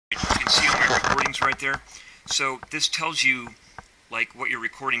recordings right there. So this tells you like what your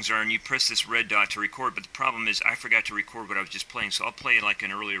recordings are, and you press this red dot to record, but the problem is I forgot to record what I was just playing, so I'll play like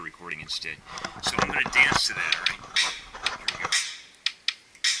an earlier recording instead. So I'm going to dance to that, alright? Here we go.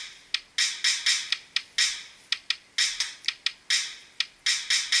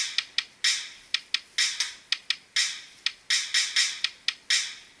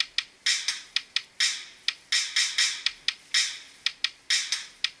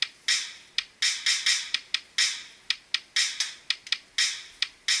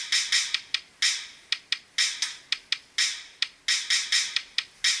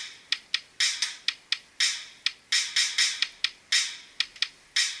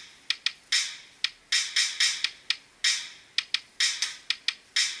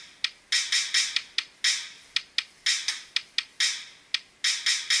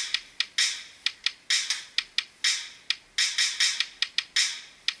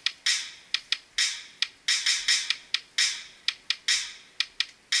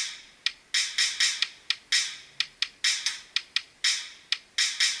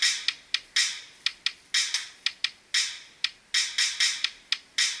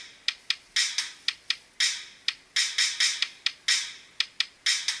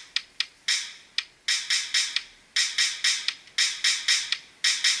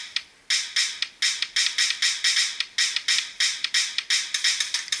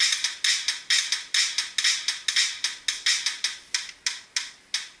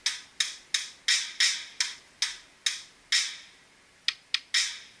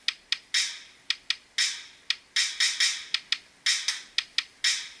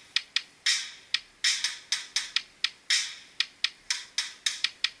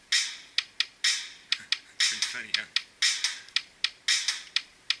 Funny, huh?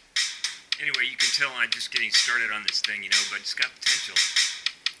 Anyway, you can tell I'm just getting started on this thing, you know, but it's got potential.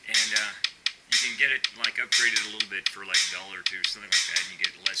 And you can get it like upgraded a little bit for like $1 or $2 or something like that, and you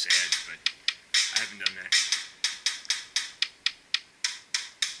get less ads, but I haven't done that.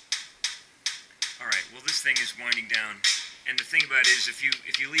 Alright, well this thing is winding down, and the thing about it is if you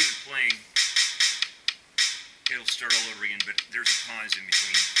leave it playing, it'll start all over again, but there's a pause in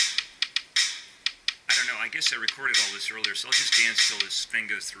between. I don't know, I guess I recorded all this earlier, so I'll just dance till this thing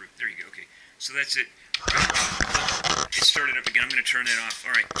goes through. There you go, okay. So that's it. It started up again. I'm going to turn that off.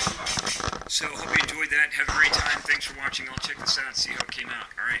 Alright. So, hope you enjoyed that. Have a great time. Thanks for watching. I'll check this out and see how it came out.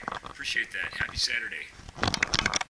 Alright. Appreciate that. Happy Saturday.